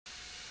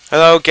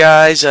Hello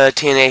guys,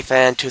 TNA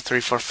fan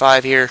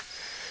 2345 here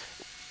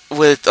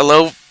with a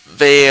little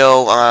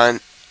video on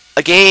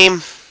a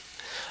game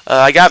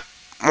I got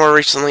more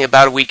recently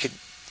about a week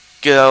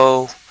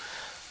ago.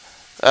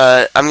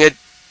 The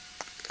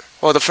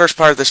first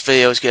part of this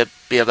video is going to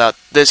be about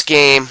this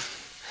game,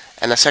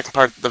 and the second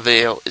part of the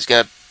video is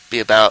going to be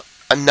about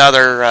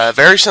another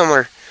very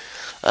similar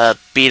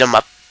beat 'em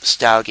up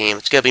style game.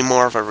 It's going to be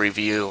more of a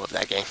review of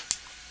that game.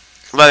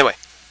 By the way,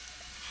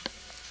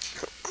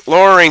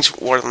 Lower Rings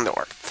War of the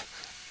North.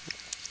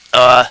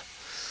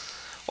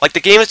 Like the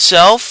game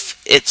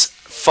itself, it's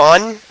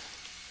fun.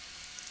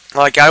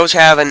 Like I was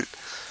having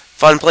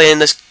fun playing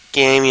this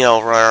game,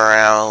 run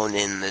around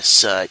in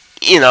this,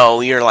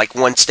 you're like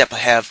one step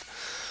ahead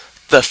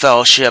of the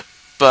Fellowship,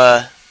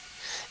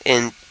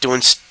 in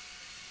doing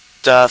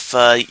stuff.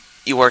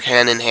 You work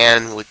hand in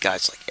hand with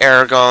guys like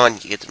Aragon.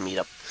 You get to meet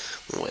up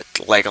with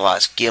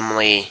Legolas,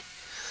 Gimli,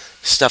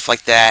 stuff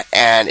like that,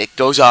 and it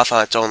goes off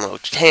on its own little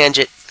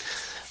tangent.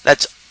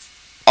 That's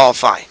all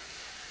fine.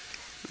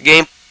 The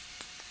game,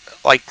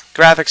 like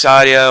graphics,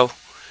 audio,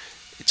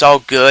 it's all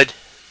good.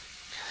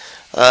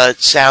 It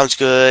sounds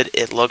good.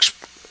 It looks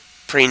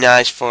pretty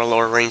nice for a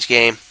lower range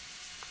game.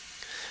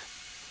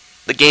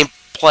 The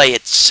gameplay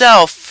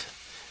itself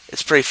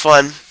is pretty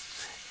fun.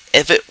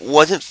 If it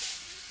wasn't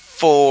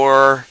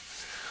for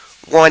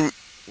one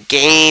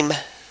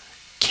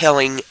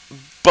game-killing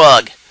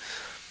bug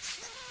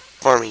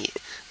for me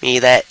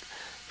that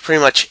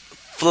pretty much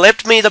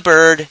flipped me the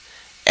bird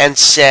and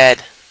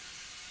said,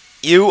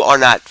 "You are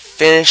not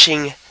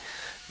finishing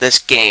this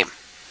game."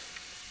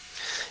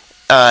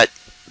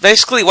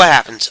 Basically, what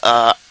happens?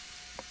 I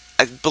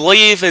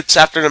believe it's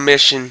after the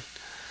mission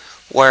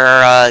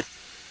where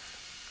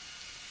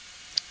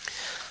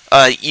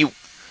you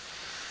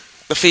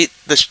defeat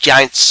this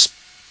giant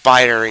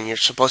spider, and you're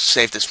supposed to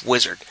save this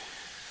wizard.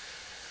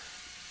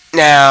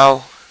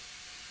 Now,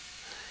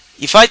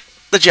 you fight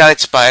the giant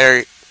spider,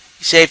 you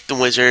save the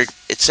wizard.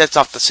 It sets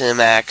off the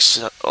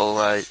cinemax,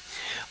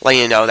 let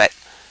you know that,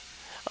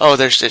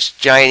 there's this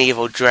giant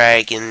evil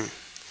dragon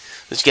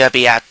that's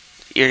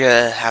you're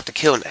gonna have to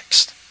kill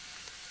next.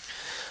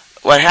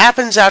 What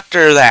happens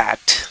after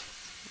that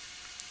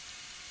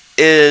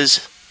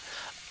is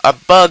a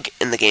bug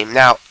in the game.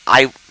 Now,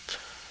 I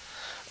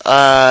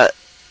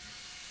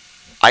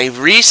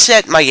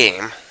reset my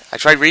game. I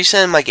tried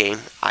resetting my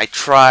game. I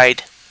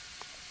tried,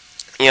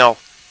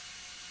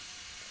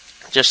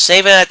 just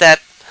save it at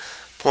that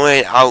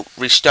point. I'll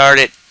restart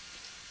it.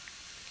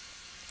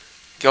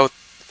 Go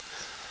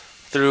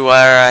through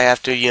where I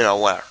have to,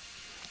 whatever.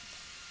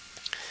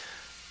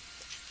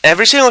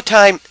 Every single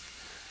time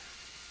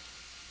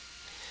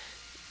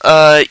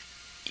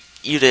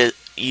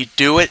you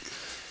do it,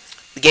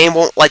 the game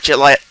won't let you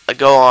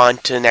go on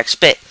to the next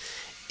bit.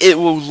 It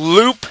will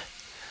loop,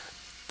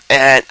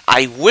 and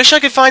I wish I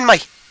could find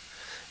my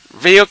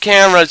video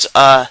camera's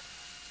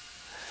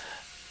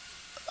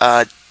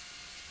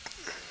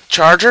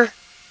charger,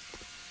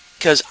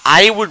 because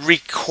I would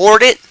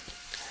record it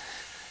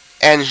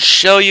and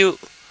show you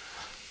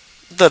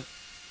the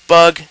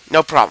bug,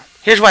 no problem.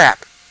 Here's what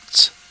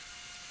happens.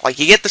 Like,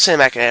 you get the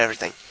cinematic and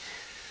everything.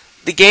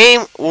 The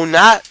game will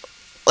not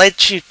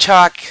let you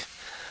talk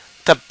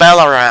to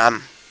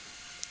Balaram.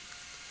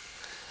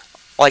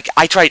 Like,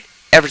 I tried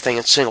everything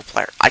in single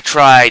player. I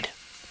tried,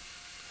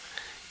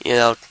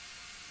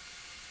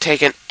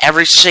 taking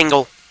every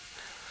single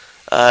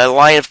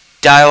line of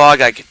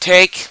dialogue I could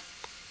take.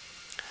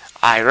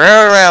 I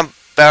ran around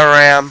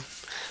Balaram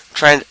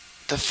trying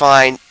to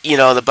find,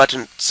 the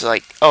buttons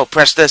like,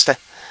 press this to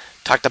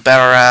talk to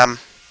Balaram.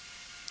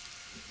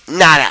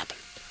 Not happen.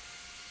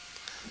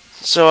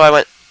 So I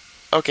went,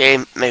 okay,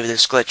 maybe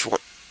this glitch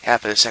won't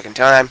happen a second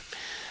time.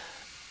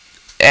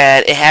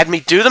 And it had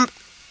me do the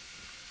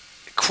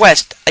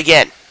quest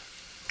again.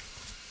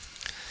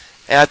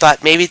 And I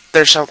thought maybe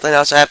there's something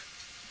else I have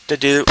to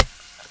do.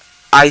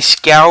 I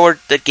scoured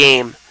the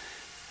game.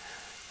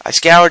 I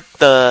scoured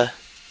the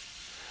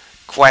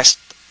quest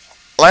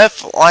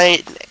left,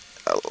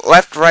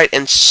 right,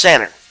 and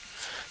center,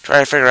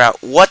 trying to figure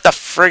out what the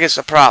frig is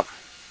the problem.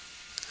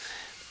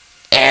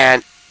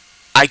 And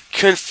I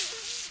couldn't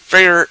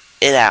figure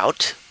it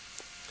out.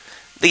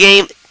 The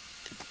game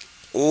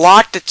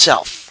locked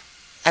itself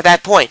at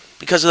that point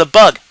because of the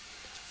bug.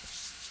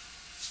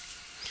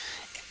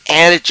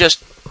 And it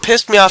just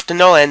pissed me off to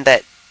no end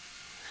that,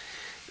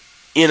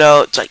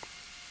 it's like,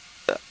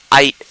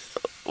 I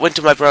went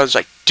to my brother's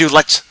like, dude,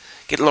 let's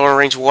get Lower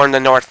Range War in the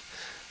North.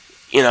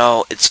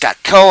 It's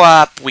got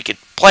co-op, we could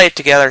play it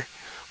together.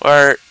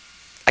 Or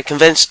I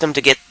convinced him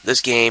to get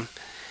this game.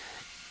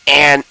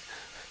 And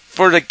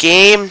for the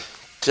game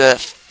to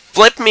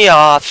flip me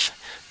off,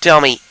 tell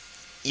me,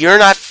 you're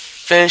not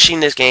finishing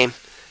this game,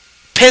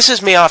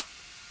 pisses me off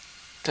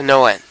to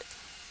no end.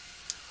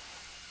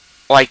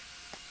 Like,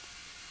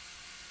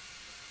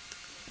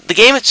 the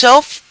game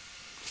itself,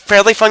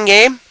 fairly fun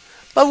game,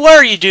 but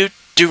whatever you do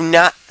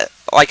not,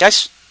 like, I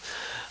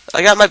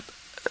got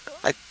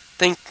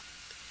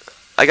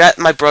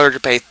my brother to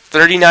pay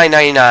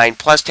 $39.99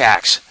 plus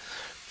tax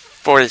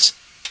for this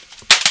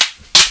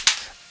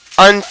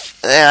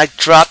I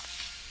dropped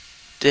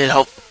it.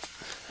 Hope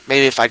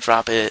maybe if I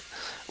drop it,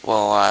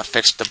 we'll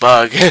fix the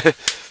bug.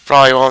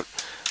 Probably won't.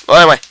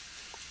 Well, anyway,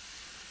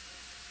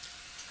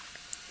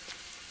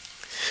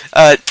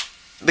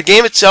 the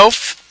game itself,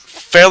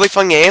 fairly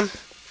fun game,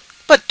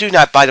 but do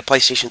not buy the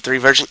PlayStation 3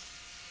 version.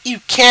 You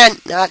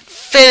cannot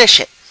finish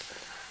it.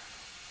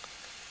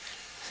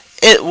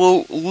 It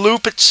will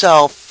loop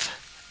itself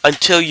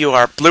until you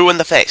are blue in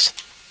the face.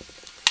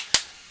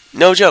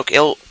 No joke,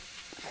 it'll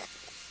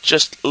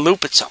just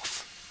loop itself.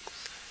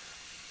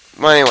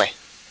 Well, anyway,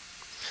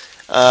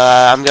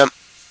 I'm gonna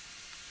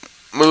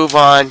move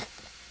on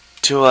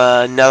to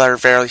another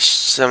very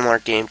similar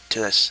game to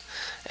this,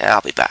 and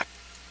I'll be back.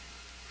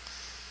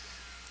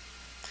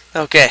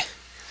 Okay,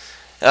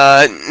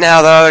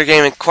 now the other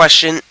game in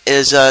question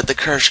is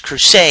the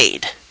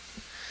Crusade.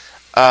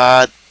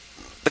 The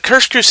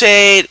Cursed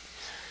Crusade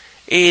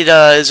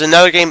is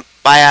another game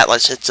by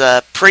Atlas. It's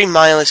a pretty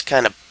mindless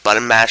kind of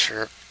button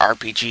masher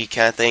RPG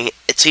kind of thing.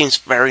 It seems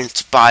very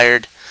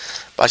inspired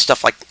by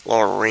stuff like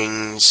Lord of the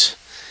Rings.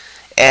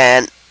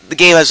 And the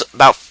game has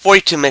about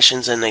 42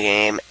 missions in the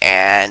game,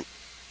 and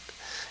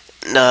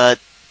the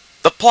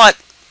plot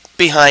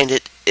behind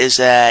it is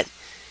that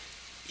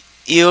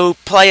you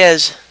play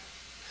as,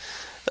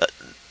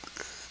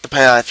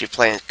 depending on if you're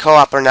playing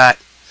co-op or not,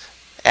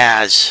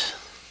 as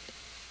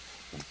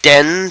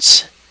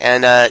Dens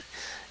and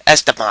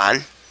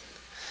Esteban.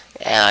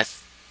 And I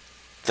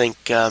think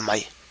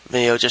my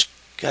video just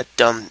got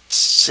done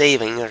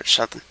saving or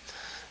something,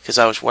 because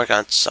I was working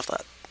on stuff like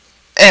that.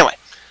 Anyway,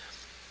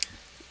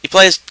 you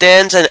play as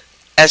Dens and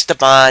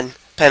Esteban,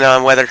 depending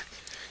on whether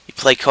you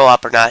play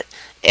co-op or not.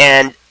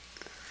 And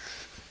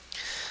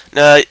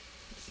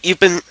you've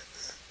been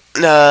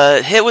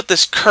hit with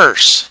this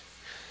curse,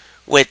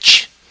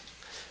 which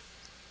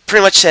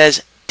pretty much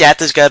says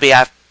death is going to be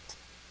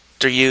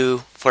after you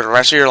for the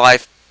rest of your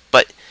life,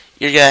 but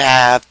you're going to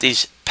have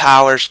these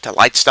powers to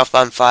light stuff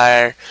on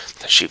fire,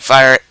 to shoot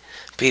fire at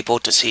people,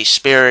 to see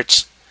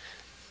spirits,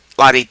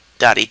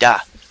 la-di-da-di-da.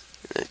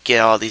 Get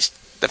all these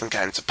different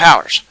kinds of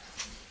powers.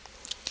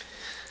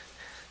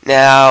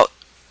 Now,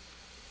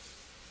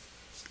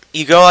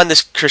 you go on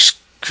this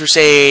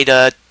crusade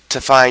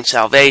to find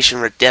salvation,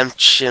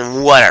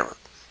 redemption, whatever,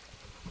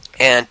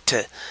 and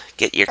to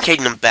get your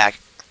kingdom back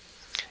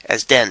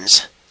as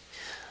Dens.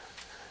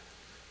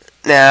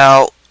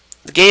 Now,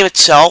 the game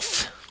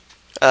itself,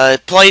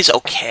 it plays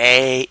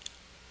okay.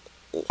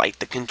 Like,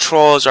 the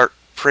controls are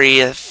pretty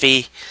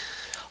iffy.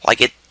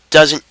 Like, it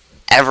doesn't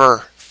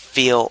ever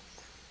feel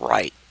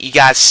right. You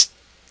guys,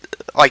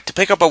 like, to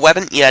pick up a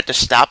weapon, you have to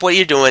stop what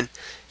you're doing,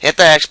 hit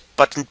the X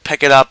button,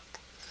 pick it up,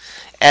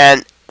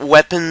 and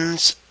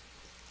weapons.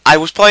 I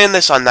was playing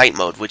this on night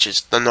mode, which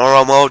is the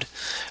normal mode.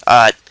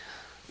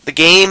 The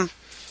game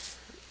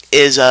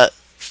is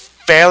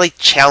fairly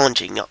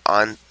challenging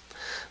on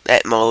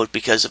that mode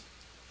because of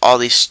all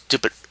these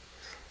stupid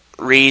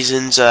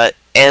reasons.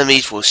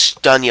 Enemies will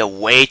stun you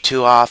way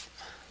too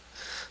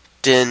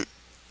often.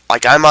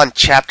 Like, I'm on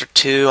chapter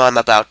 2, I'm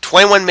about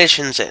 21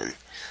 missions in,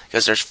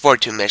 because there's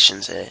 42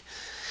 missions in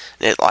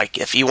it. Like,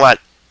 if you want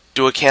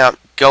to account,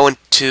 go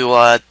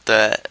into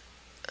the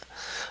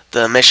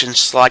mission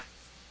select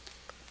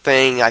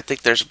thing. I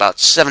think there's about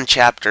 7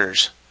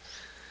 chapters,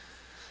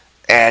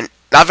 and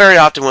not very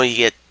often will you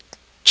get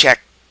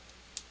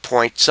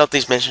checkpoints. Some of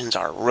these missions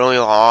are really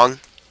long,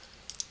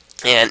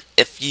 and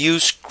if you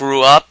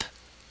screw up,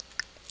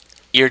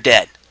 you're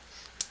dead.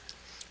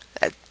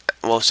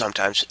 Well,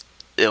 sometimes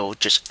it'll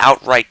just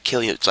outright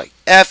kill you. It's like,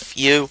 F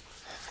you.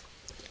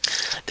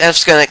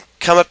 Death's gonna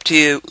come up to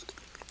you,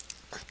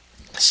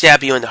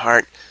 stab you in the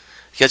heart,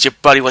 because your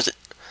buddy wasn't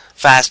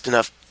fast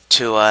enough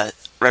to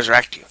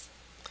resurrect you.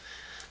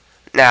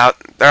 Now,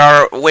 there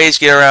are ways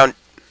to get around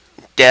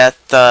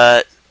death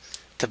to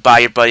buy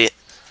your buddy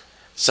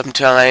some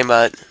time.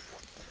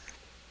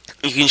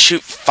 You can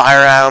shoot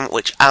fire at him,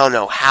 which I don't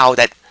know how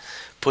that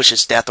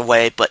pushes death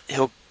away, but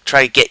he'll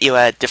try to get you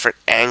at a different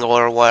angle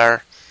or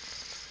whatever.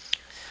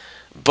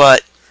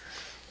 But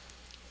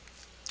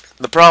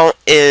the problem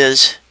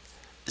is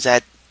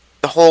that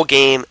the whole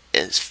game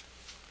is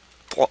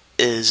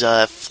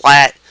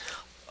flat,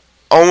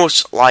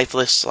 almost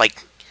lifeless.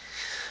 Like,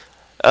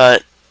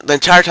 the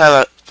entire time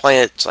I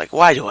play it, it's like,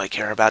 why do I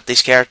care about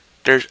these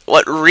characters?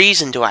 What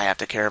reason do I have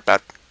to care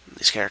about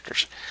these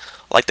characters?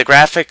 Like, the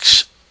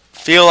graphics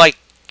feel like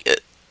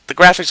the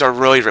graphics are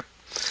really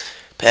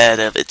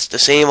repetitive. It's the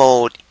same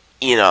old,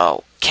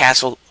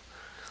 castle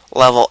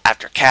level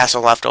after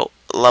castle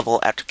level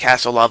after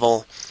castle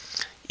level.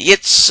 You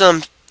get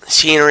some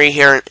scenery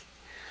here and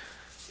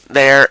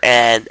there,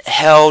 and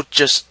hell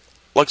just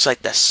looks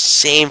like the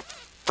same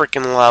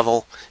freaking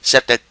level,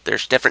 except that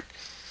there's different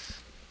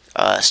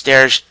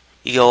stairs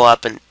you go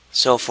up and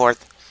so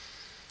forth.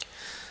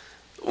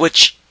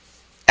 Which,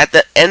 at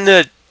the end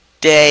of the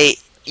day,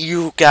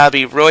 you gotta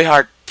be really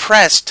hard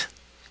pressed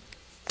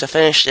to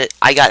finish it.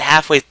 I got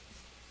halfway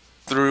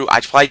through. I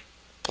tried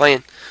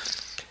playing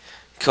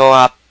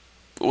co-op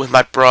with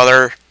my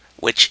brother,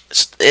 which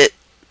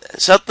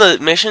some of the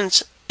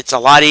missions, it's a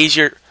lot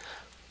easier,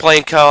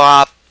 playing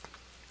co-op,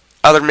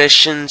 other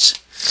missions,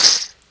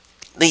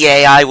 the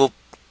AI will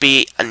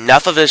be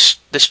enough of a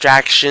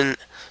distraction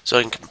so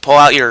you can pull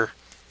out your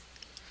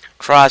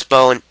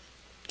crossbow and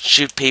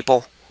shoot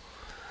people.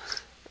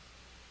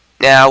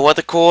 Now, one of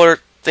the cooler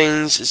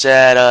things is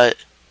that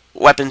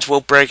weapons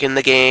will break in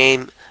the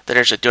game, that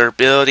there's a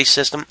durability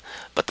system,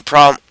 but the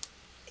problem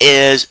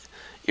is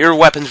your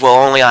weapons will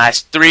only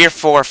last 3 or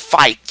 4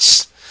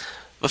 fights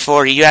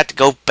before you have to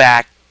go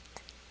back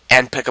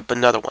and pick up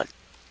another one.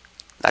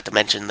 Not to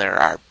mention there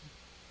are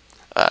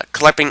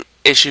clipping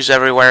issues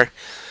everywhere.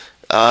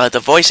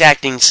 The voice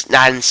acting's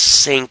not in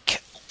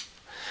sync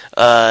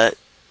a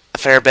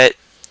fair bit.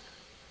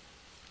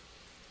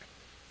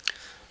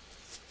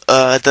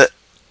 The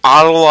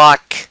auto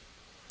lock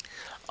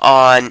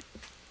on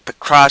the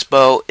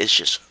crossbow is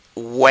just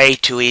way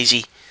too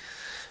easy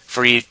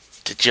for you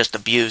to just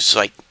abuse.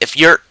 Like, if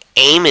you're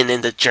aiming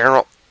in the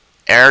general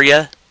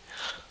area,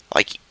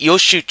 like, you'll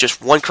shoot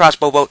just one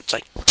crossbow bolt, it's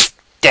like,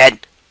 dead,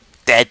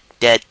 dead,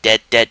 dead,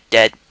 dead, dead,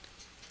 dead.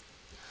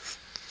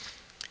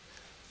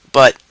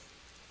 But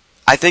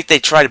I think they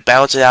try to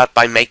balance it out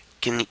by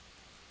making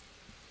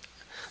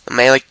the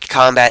melee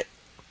combat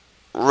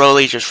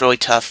really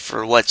tough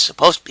for what it's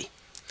supposed to be.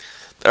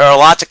 There are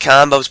lots of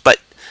combos, but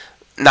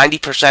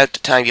 90% of the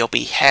time you'll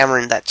be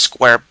hammering that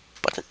square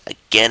button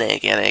again and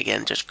again and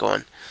again, just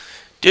going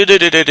do do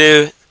do do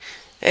do.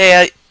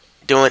 Hey,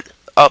 doing.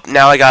 Oh,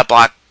 now I got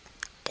block,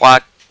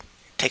 block.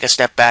 Take a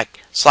step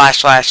back. Slash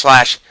slash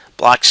slash.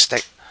 Block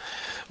stick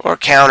or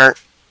counter.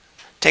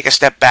 Take a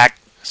step back.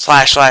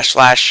 Slash slash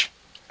slash.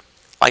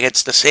 Like,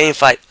 it's the same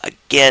fight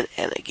again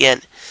and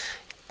again,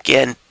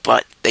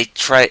 but they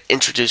try to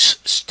introduce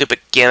stupid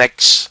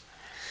gimmicks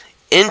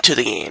into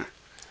the game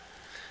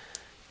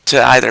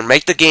to either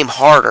make the game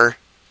harder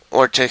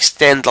or to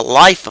extend the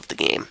life of the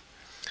game,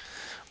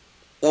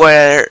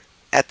 where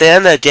at the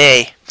end of the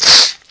day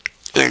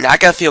you're not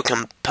going to feel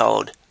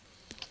compelled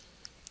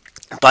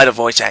by the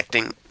voice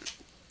acting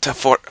to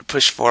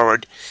push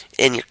forward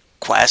in your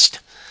quest.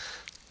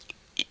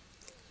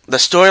 The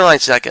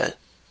storyline's not going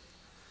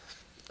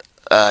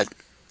to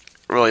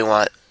really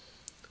want to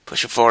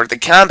push it forward. The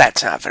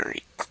combat's not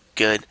very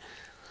good,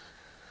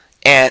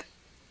 and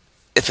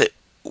if it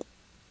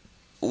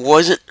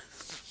wasn't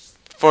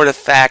for the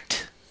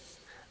fact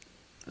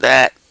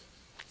that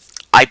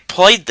I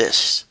played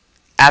this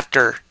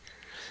after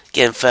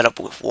getting fed up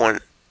with War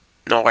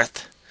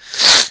North,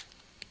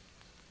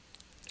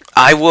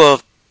 I would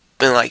have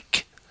been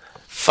like,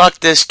 fuck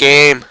this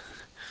game,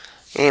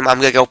 I'm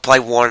gonna go play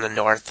War in the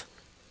North.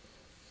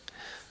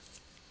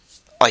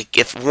 Like,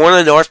 if War in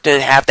the North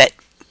didn't have that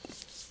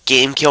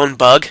game-killing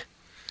bug,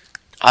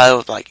 I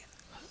was like,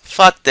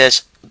 fuck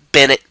this,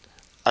 bin it,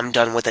 I'm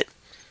done with it.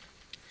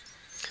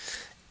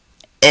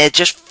 And it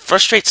just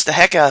frustrates the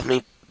heck out of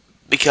me,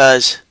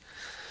 because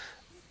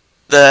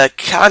the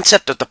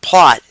concept of the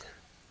plot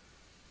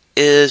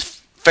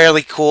is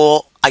fairly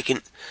cool. I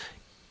can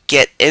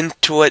get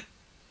into it,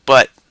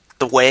 but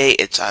the way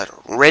it's either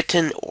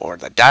written or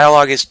the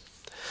dialogue is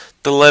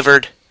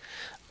delivered,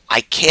 I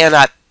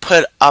cannot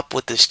put up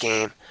with this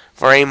game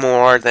for any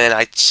more than,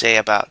 I'd say,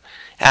 about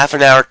half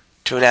an hour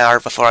to an hour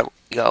before I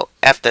go,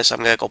 F this, I'm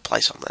going to go play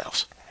something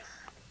else.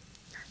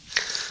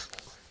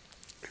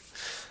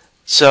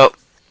 So,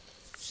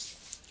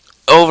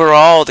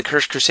 overall, the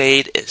Cursed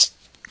Crusade is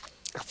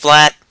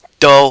flat,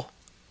 dull,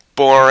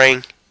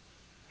 boring.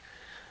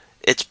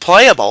 It's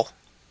playable,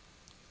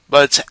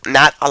 but it's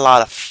not a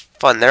lot of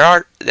fun.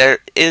 There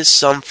is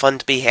some fun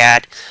to be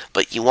had,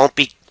 but you won't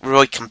be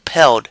really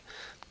compelled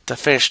to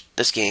finish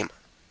this game.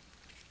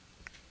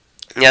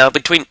 Now,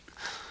 between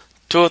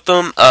two of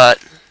them,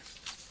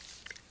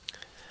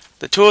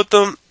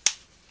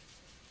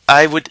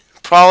 I would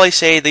probably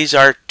say these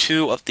are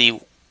two of the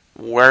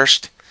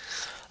worst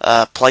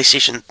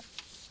PlayStation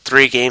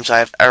 3 games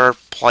I've ever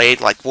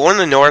played. Like, War in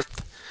the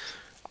North,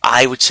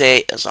 I would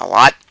say is a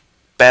lot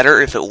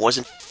better if it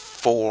wasn't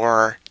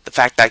for the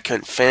fact that I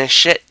couldn't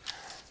finish it.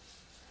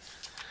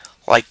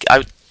 Like,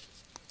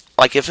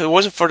 if it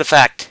wasn't for the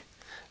fact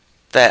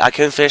that I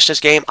couldn't finish this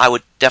game, I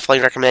would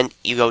definitely recommend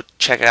you go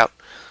check out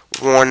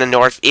War in the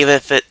North, even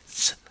if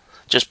it's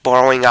just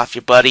borrowing off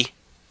your buddy.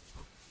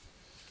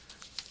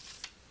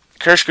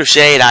 Cursed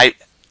Crusade, I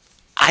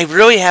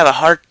really have a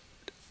hard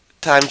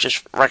time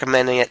just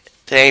recommending it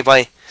to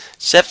anybody,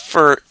 except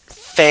for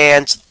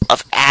fans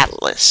of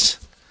Atlas,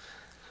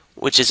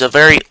 which is a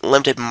very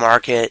limited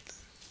market.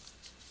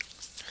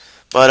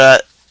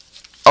 But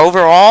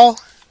overall,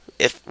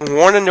 if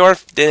War in the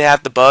North didn't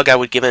have the bug, I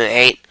would give it an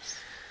 8.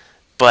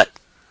 But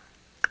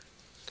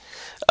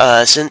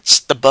since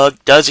the bug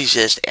does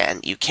exist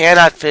and you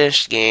cannot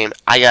finish the game,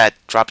 I gotta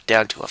drop it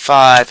down to a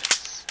 5.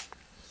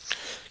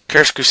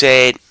 Cursed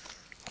Crusade,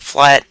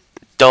 flat,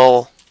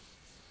 dull.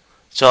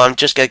 So I'm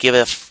just gonna give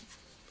it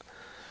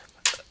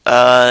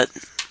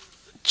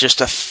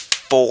just a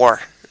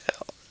 4.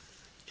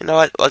 You know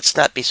what? Let's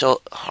not be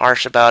so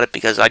harsh about it,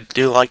 because I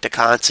do like the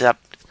concept.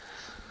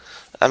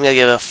 I'm gonna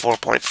give it a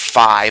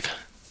 4.5.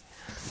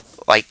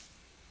 Like,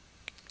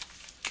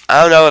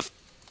 I don't know if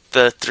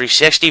the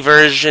 360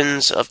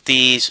 versions of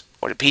these,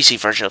 or the PC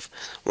version of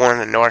War in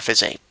the North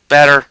is a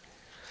better.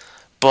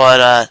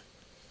 But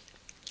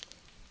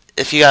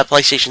if you got a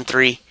PlayStation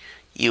 3,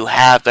 you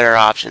have better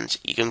options.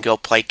 You can go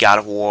play God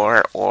of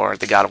War or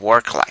the God of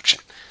War collection.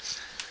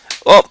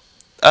 Well,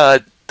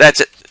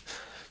 that's it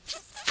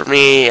for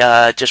me.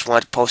 Just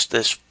wanted to post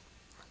this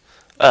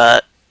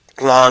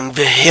long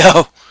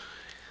video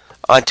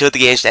on two of the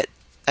games that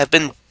have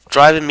been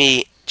driving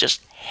me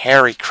just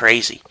hairy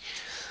crazy.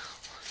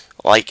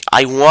 Like,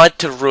 I want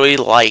to really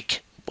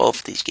like both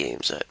of these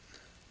games.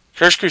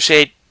 Curse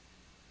Crusade,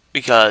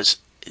 because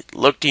it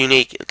looked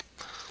unique. It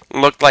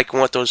looked like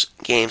one of those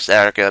games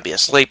that are going to be a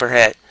sleeper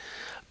hit.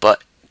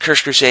 But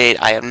Curse Crusade,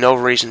 I have no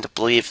reason to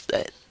believe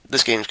that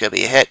this game is going to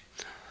be a hit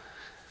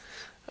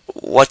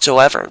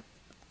whatsoever,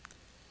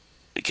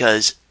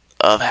 because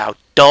of how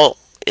dull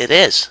it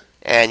is.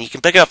 And you can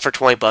pick it up for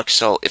 $20,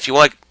 so if you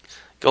want to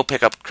go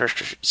pick up Curse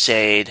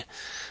Crusade,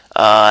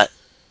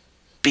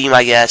 be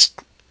my guest.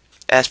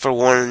 As for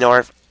War in the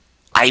North,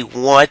 I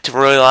want to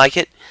really like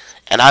it,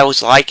 and I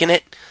was liking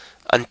it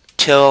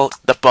until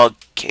the bug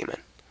came in.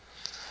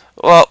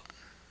 Well,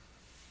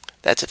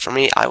 that's it for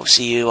me. I will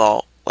see you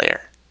all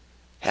later.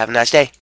 Have a nice day.